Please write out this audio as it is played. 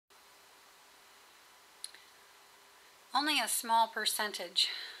Only a small percentage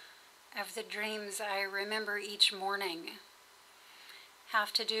of the dreams I remember each morning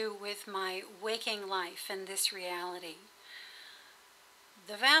have to do with my waking life in this reality.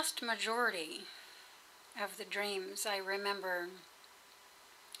 The vast majority of the dreams I remember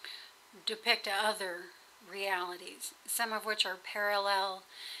depict other realities, some of which are parallel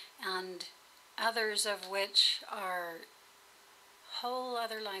and others of which are whole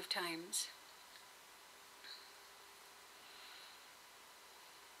other lifetimes.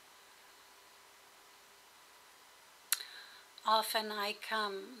 Often I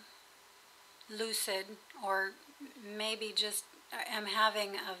come lucid, or maybe just am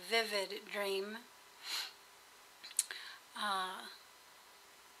having a vivid dream,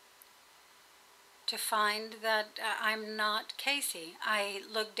 to find that I'm not Casey. I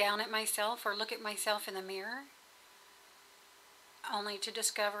look down at myself or look at myself in the mirror only to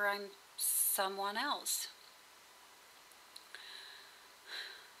discover I'm someone else.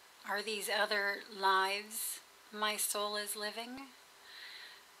 Are these other lives my soul is living?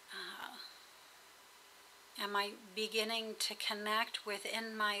 Am I beginning to connect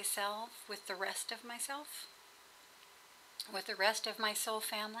within myself with the rest of myself? With the rest of my soul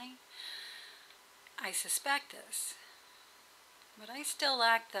family? I suspect this, but I still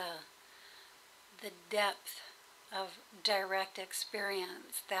lack the depth of direct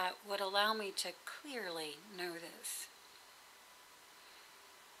experience that would allow me to clearly know this.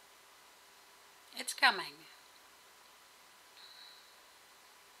 It's coming.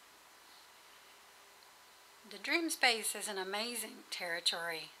 The dream space is an amazing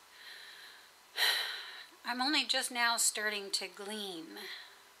territory. I'm only just now starting to glean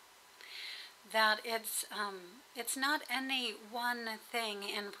that it's not any one thing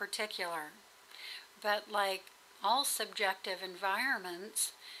in particular, but like all subjective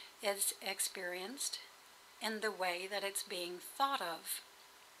environments, is experienced in the way that it's being thought of.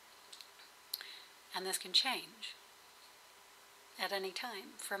 And this can change at any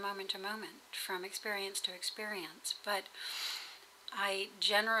time, from moment to moment, from experience to experience. But I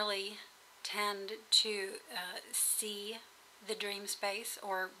generally tend to see the dream space,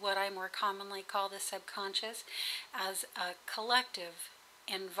 or what I more commonly call the subconscious, as a collective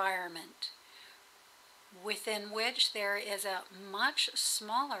environment within which there is a much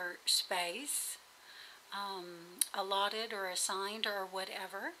smaller space allotted or assigned or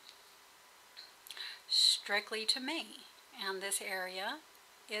whatever strictly to me. And this area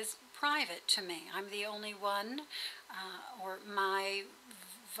is private to me. I'm the only one, or my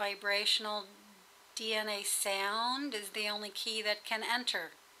vibrational DNA sound is the only key that can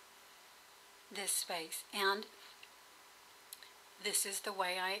enter this space. And this is the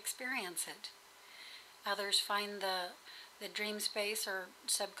way I experience it. Others find the dream space or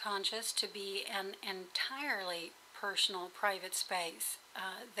subconscious to be an entirely personal, private space.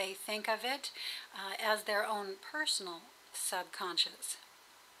 They think of it as their own personal subconscious,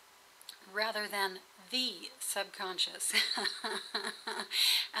 rather than the subconscious.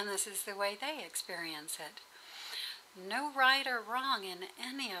 And this is the way they experience it. No right or wrong in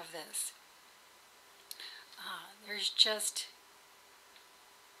any of this. There's just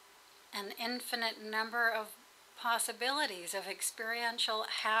an infinite number of possibilities of experiential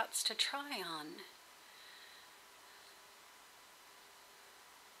hats to try on.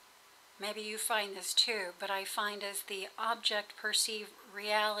 Maybe you find this too, but I find as the object perceived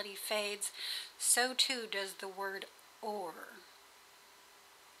reality fades, so too does the word or.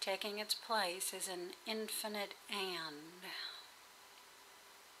 Taking its place is an infinite and.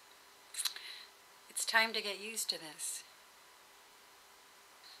 It's time to get used to this.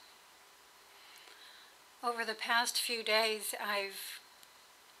 Over the past few days, I've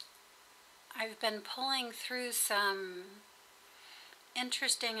been pulling through some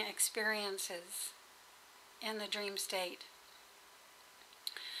interesting experiences in the dream state.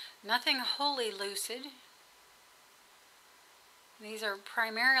 Nothing wholly lucid. These are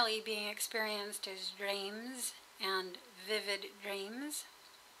primarily being experienced as dreams and vivid dreams.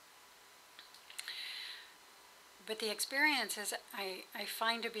 But the experiences I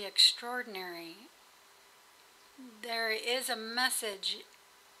find to be extraordinary. There is a message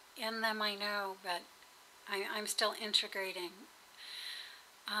in them, I know, but I'm still integrating.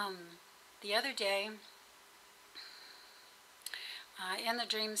 The other day, in the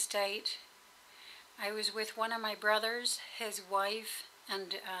dream state, I was with one of my brothers, his wife,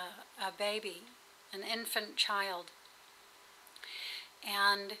 and a baby, an infant child.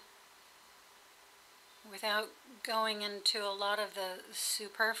 And without going into a lot of the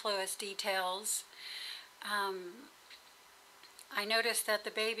superfluous details, I noticed that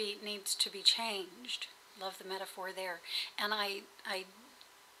the baby needs to be changed. love the metaphor there. And I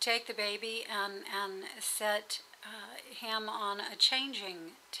take the baby and set him on a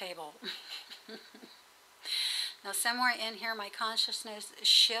changing table. Now somewhere in here my consciousness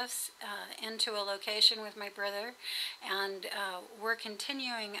shifts into a location with my brother, and we're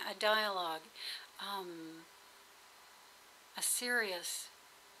continuing a dialogue, a serious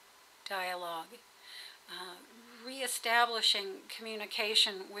dialogue, reestablishing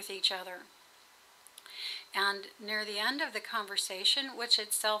communication with each other. And near the end of the conversation, which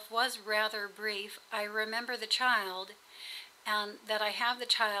itself was rather brief, I remember the child, and that I have the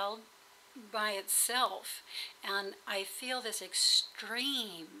child by itself, and I feel this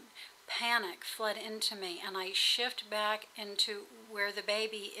extreme panic flood into me, and I shift back into where the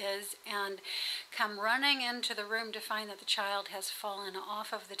baby is and come running into the room to find that the child has fallen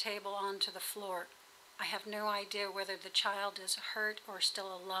off of the table onto the floor. I have no idea whether the child is hurt or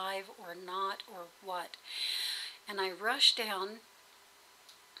still alive or not or what. And I rush down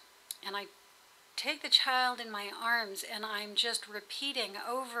and I take the child in my arms, and I'm just repeating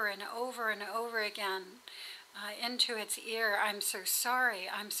over and over and over again into its ear, "I'm so sorry,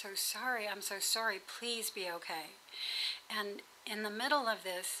 I'm so sorry, I'm so sorry, please be okay." And in the middle of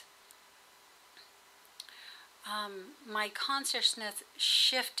this, my consciousness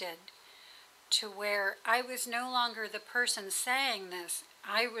shifted to where I was no longer the person saying this,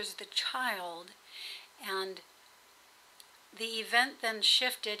 I was the child, and the event then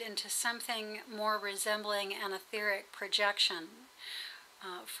shifted into something more resembling an etheric projection.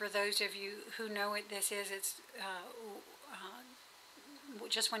 For those of you who know what this is, it's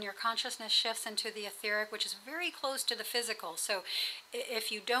just when your consciousness shifts into the etheric, which is very close to the physical. So if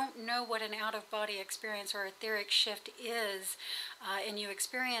you don't know what an out-of-body experience or etheric shift is, and you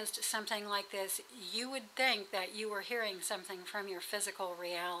experienced something like this, you would think that you were hearing something from your physical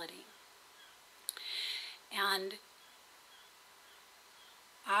reality. And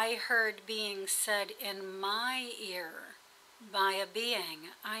I heard being said in my ear by a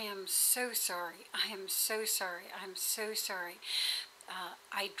being, "I am so sorry, I am so sorry, I'm so sorry.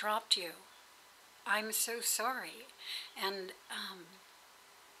 I dropped you. I'm so sorry." And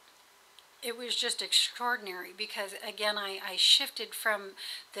it was just extraordinary because, again, I shifted from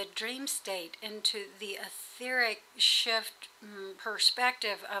the dream state into the etheric shift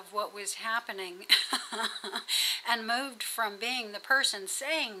perspective of what was happening and moved from being the person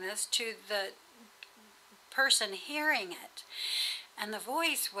saying this to the person hearing it. And the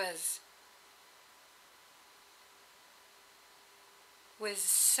voice was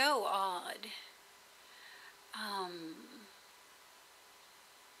so odd.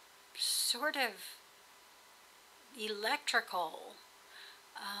 Sort of electrical,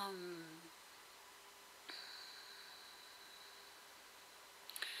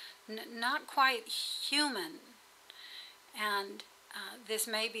 not quite human. And this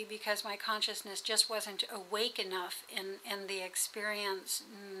may be because my consciousness just wasn't awake enough in the experience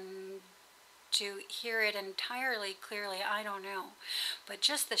to hear it entirely clearly, I don't know. But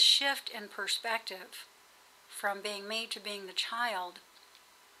just the shift in perspective from being me to being the child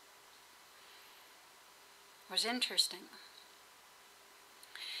was interesting.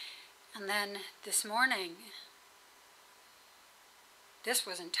 And then this morning, this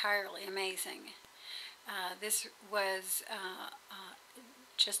was entirely amazing. This was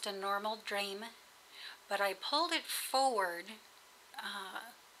just a normal dream, but I pulled it forward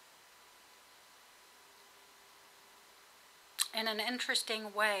in an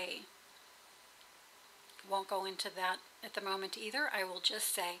interesting way. Won't go into that at the moment either. I will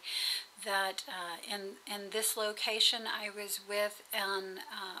just say that in this location I was with an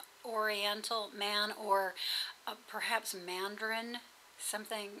Oriental man, or perhaps Mandarin,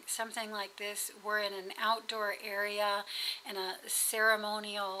 something like this. We're in an outdoor area in a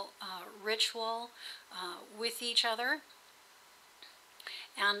ceremonial ritual with each other,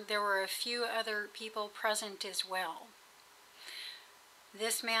 and there were a few other people present as well.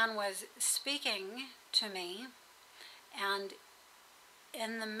 This man was speaking to me, and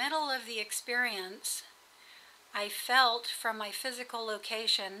in the middle of the experience, I felt from my physical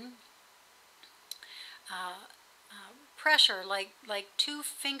location pressure, like two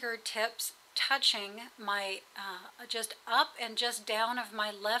fingertips touching my just up and just down of my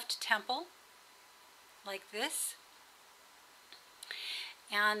left temple, like this.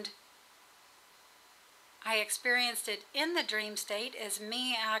 And I experienced it in the dream state as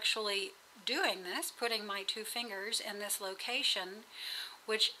me actually doing this, putting my two fingers in this location,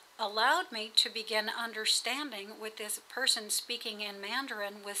 which allowed me to begin understanding what this person speaking in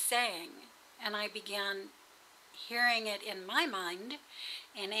Mandarin was saying. And I began hearing it in my mind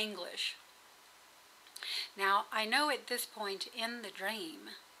in English. Now, I know at this point in the dream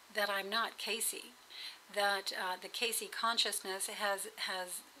that I'm not Casey, that the Casey consciousness has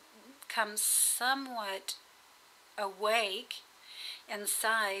come somewhat awake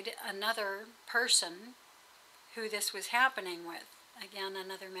inside another person who this was happening with. Again,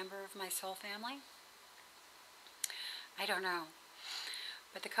 another member of my soul family. I don't know.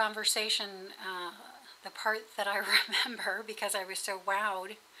 But the conversation, the part that I remember, because I was so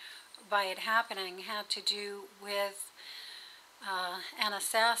wowed by it happening, had to do with an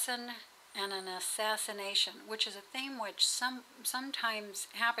assassin and an assassination, which is a theme which sometimes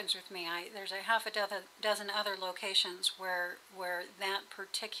happens with me. There's a half a dozen other locations where that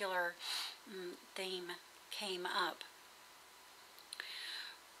particular theme came up.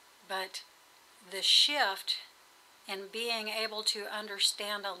 But the shift in being able to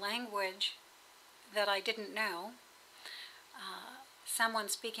understand a language that I didn't know, someone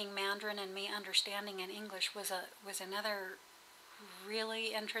speaking Mandarin and me understanding in English was another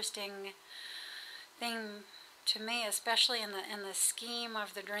really interesting thing to me, especially in the scheme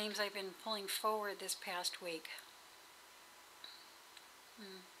of the dreams I've been pulling forward this past week.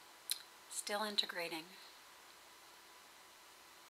 Still integrating.